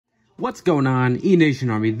What's going on, E-Nation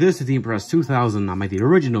Army? This is the Impress 2000. I'm at the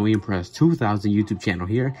original Impress 2000 YouTube channel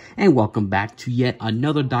here, and welcome back to yet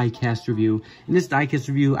another Diecast review. In this Diecast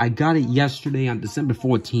review, I got it yesterday on December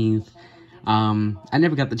 14th. I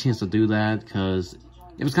never got the chance to do that because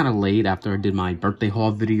it was kind of late after I did my birthday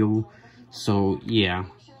haul video. So, yeah.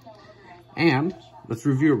 And let's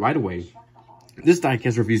review it right away. This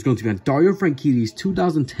Diecast review is going to be on Dario Franchitti's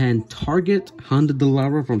 2010 Target Honda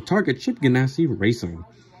Dallara from Target Chip Ganassi Racing.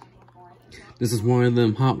 This is one of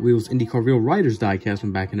them Hot Wheels IndyCar Real Riders diecast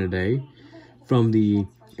from back in the day, from the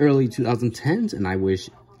early 2010s, and I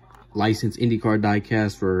wish licensed IndyCar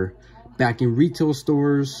diecast were back in retail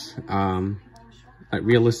stores, like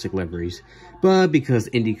realistic liveries. But because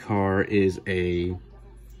IndyCar is a,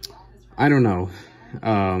 I don't know,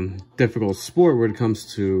 difficult sport when it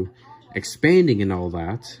comes to expanding and all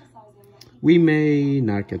that, we may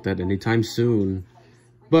not get that anytime soon.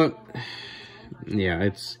 But yeah,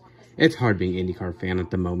 it's hard being an IndyCar fan at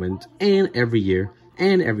the moment, and every year,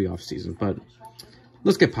 and every offseason. But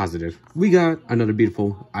let's get positive. We got another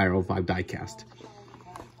beautiful IRL5 diecast.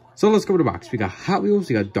 So let's go to the box. We got Hot Wheels.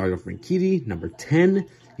 We got Dario Franchitti, number 10.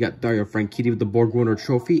 You got Dario Franchitti with the Borg Warner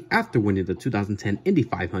Trophy after winning the 2010 Indy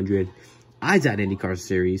 500, IZOD IndyCar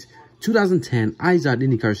Series, 2010 IZOD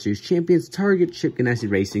IndyCar Series champions, Target Chip Ganassi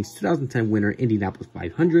Racing's 2010 winner, Indianapolis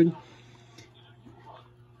 500.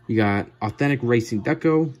 You got Authentic Racing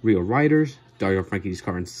Deco, Real Riders, Dario Franchitti's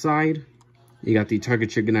car inside. You got the Target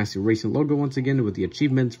Chip Ganassi Racing logo once again with the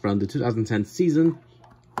achievements from the 2010 season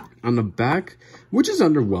on the back, which is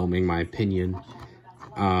underwhelming in my opinion.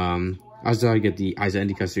 Also, you get the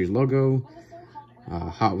IZOD IndyCar Series logo.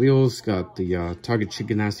 Hot Wheels got the Target Chip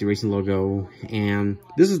Ganassi Racing logo, and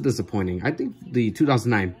this is disappointing. I think the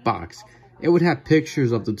 2009 box, it would have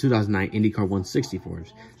pictures of the 2009 IndyCar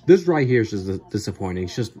 164s. This right here is just disappointing.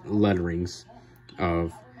 It's just letterings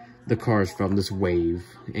of the cars from this wave.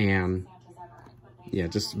 And yeah,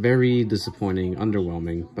 just very disappointing,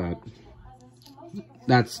 underwhelming. But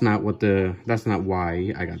that's not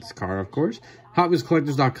why I got this car, of course.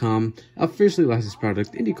 HotWheelsCollectors.com, officially licensed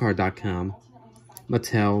product, IndyCar.com,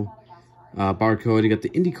 Mattel, barcode. You got the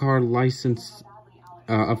IndyCar license,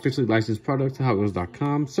 officially licensed product,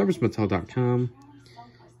 HotWheels.com, ServiceMattel.com,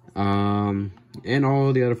 and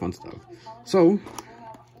all the other fun stuff. So,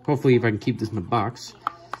 hopefully if I can keep this in the box,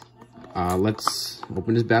 let's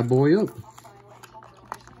open this bad boy up.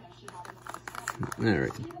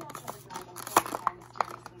 Alright.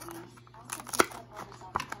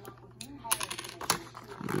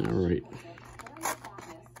 Alright.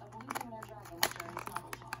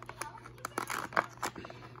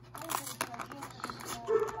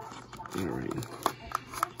 Alright.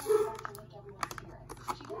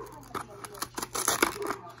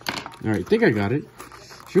 Alright, think I got it.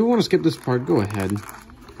 If you want to skip this part, go ahead.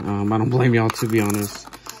 I don't blame y'all, to be honest.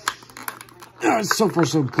 So far,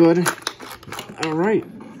 so good. Alright.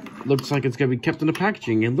 Looks like it's going to be kept in the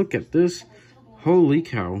packaging. And look at this. Holy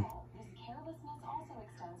cow.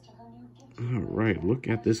 Alright, look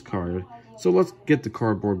at this card. So let's get the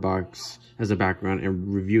cardboard box as a background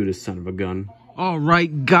and review this son of a gun.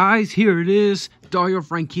 Alright, guys, here it is. Dario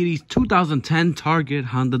Franchitti's 2010 Target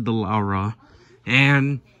Honda Dallara.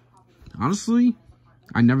 And honestly,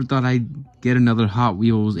 I never thought I'd get another Hot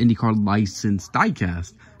Wheels IndyCar licensed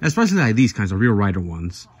diecast. Especially like these kinds of real rider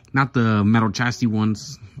ones. Not the metal chassis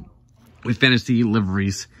ones with fantasy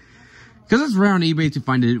liveries. Because it's rare on eBay to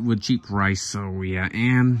find it with cheap price. So yeah,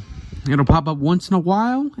 and it'll pop up once in a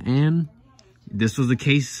while. And this was the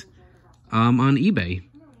case on eBay.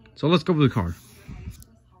 So let's go over the car.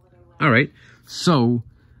 Alright, so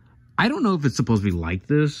I don't know if it's supposed to be like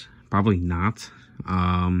this. Probably not.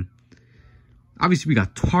 Obviously we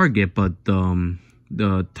got Target, but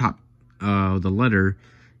the top, the letter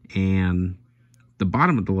and the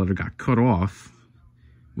bottom of the letter got cut off,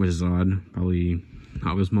 which is odd. Probably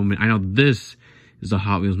Hot Wheels moment. I know this is a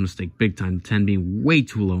Hot Wheels mistake big time. 10 being way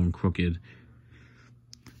too low and crooked.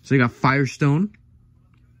 So you got Firestone.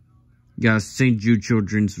 You got St. Jude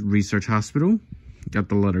Children's Research Hospital. Got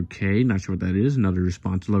the letter K. Not sure what that is. Another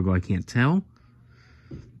response logo. I can't tell.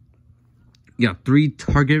 You got 3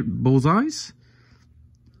 Target bullseyes.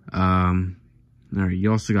 Alright,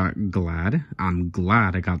 you also got Glad. I'm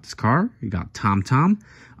glad I got this car. You got TomTom.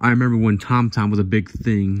 I remember when TomTom was a big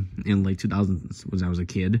thing in late 2000s when I was a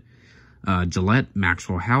kid. Gillette,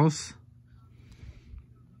 Maxwell House.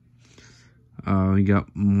 You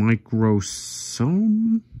got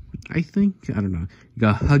Microsome, I think. I don't know. You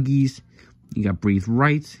got Huggies. You got Breathe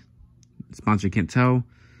Right. Sponsor, can't tell.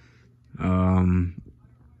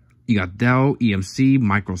 You got Dell, EMC,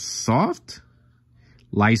 Microsoft,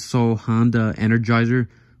 Lysol, Honda, Energizer,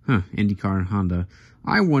 IndyCar and Honda.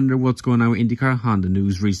 I wonder what's going on with IndyCar and Honda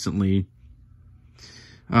news recently.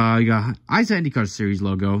 You got ISA IndyCar Series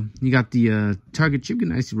logo. You got the Target Chip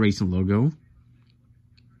Ganassi Racing logo.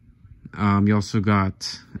 You also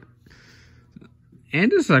got,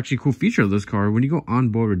 and this is actually a cool feature of this car. When you go on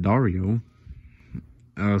board with Dario,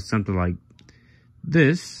 something like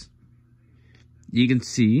this, you can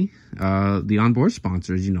see the onboard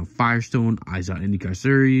sponsors. You know, Firestone, ISA IndyCar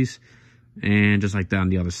Series, and just like that on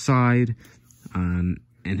the other side. And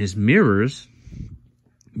his mirrors.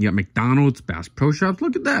 You got McDonald's, Bass Pro Shops.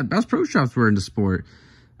 Look at that. Bass Pro Shops were in the sport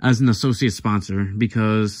as an associate sponsor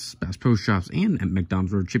because Bass Pro Shops and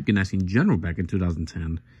McDonald's were Chip Ganassi in general back in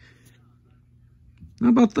 2010. How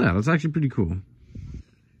about that? That's actually pretty cool.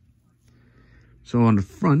 So on the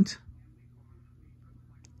front,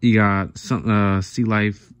 you got some Sea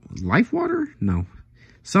Life Water? No.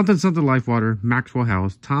 Something Life Water, Maxwell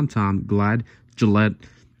House, Tom, Glad, Gillette,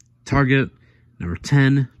 Target, number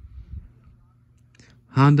 10.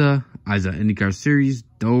 Honda, ISA IndyCar Series,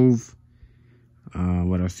 Dove.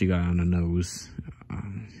 What else you got on the nose?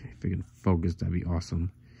 If we can focus, that'd be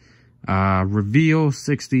awesome. Reveal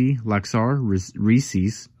 60, Lexar,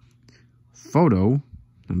 Reese's. Photo.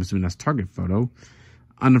 I'm assuming that's Target photo.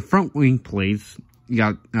 On the front wing plates, you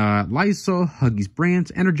got Lysol, Huggies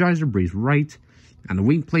Brands, Energizer, Breeze Right. On the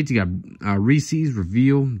wing plates, you got Reese's,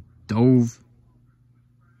 Reveal, Dove.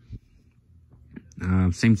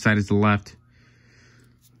 Same side as the left.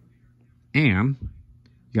 And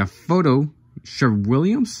you got photo,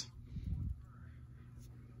 Sherwin-Williams.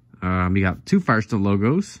 You got two Firestone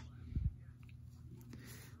logos.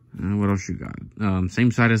 What else you got?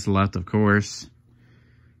 Same side as the left, of course.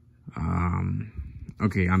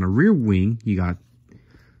 Okay, on the rear wing, you got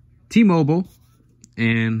T-Mobile.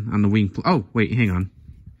 And on the wing... Oh, wait, hang on.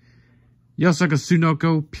 You also got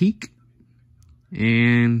Sunoco Peak.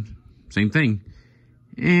 And same thing.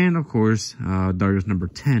 And, of course, Dario's number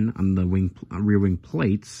 10 on the rear wing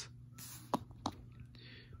plates.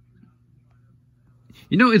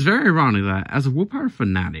 You know, it's very ironic that as a willpower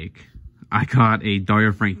fanatic, I got a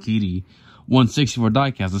Dario Franchitti 164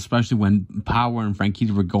 diecast, especially when Power and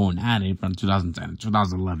Franchitti were going at it from 2010 to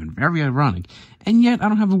 2011. Very ironic. And yet, I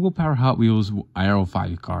don't have a willpower Hot Wheels Aero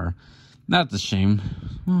 5 car. That's a shame.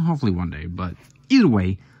 Well, hopefully one day. But either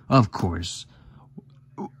way, of course,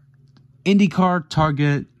 IndyCar,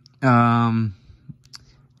 Target,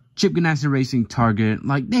 Chip Ganassi Racing, Target.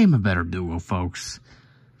 Like, name a better duo, folks.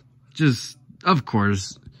 Just, of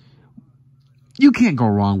course, you can't go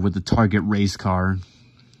wrong with the Target race car.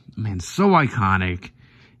 Man, so iconic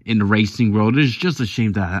in the racing world. It's just a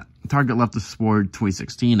shame that Target left the sport in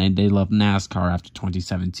 2016 and they left NASCAR after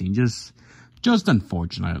 2017. Just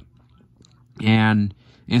unfortunate. And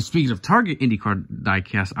speaking of Target IndyCar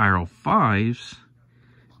diecast IRL 5s,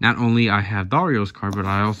 not only I have Dario's car, but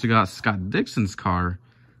I also got Scott Dixon's car,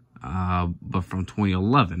 but from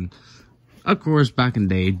 2011. Of course, back in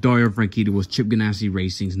the day, Dario Franchitti was Chip Ganassi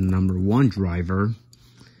Racing's #1 driver.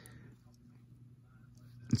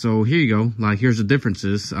 So here you go. Like, here's the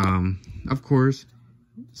differences. Of course,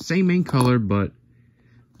 same main color, but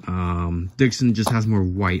Dixon just has more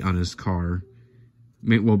white on his car.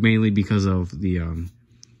 Well, mainly because of the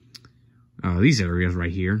these areas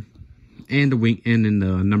right here. And the wing and in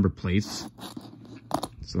the number plates.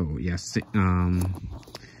 So yes,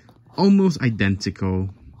 almost identical,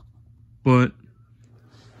 but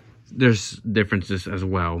there's differences as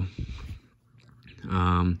well.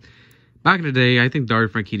 Back in the day, I think Dario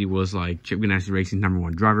Franchitti was like Chip Ganassi Racing's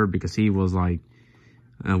 #1 driver because he was like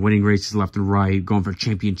winning races left and right, going for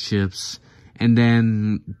championships. And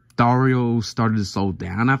then Dario started to slow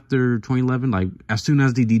down after 2011. Like, as soon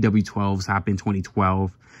as the DW12s happened in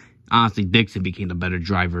 2012, honestly, Dixon became the better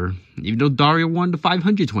driver. Even though Dario won the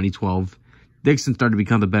 500 2012, Dixon started to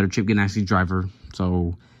become the better Chip Ganassi driver.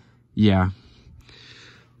 So, yeah.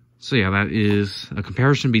 So, yeah, that is a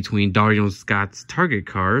comparison between Dario and Scott's Target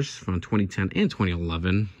cars from 2010 and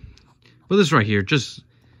 2011. But this right here, just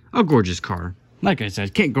a gorgeous car. Like I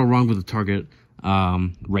said, can't go wrong with a Target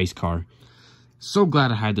race car. So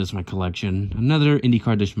glad I had this in my collection. Another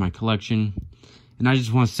IndyCar dish in my collection. And I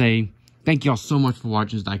just want to say thank you all so much for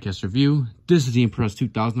watching this diecast review. This is the Impress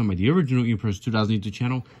 2000 on the original Impress 2000 YouTube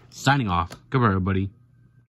channel. Signing off. Goodbye, everybody.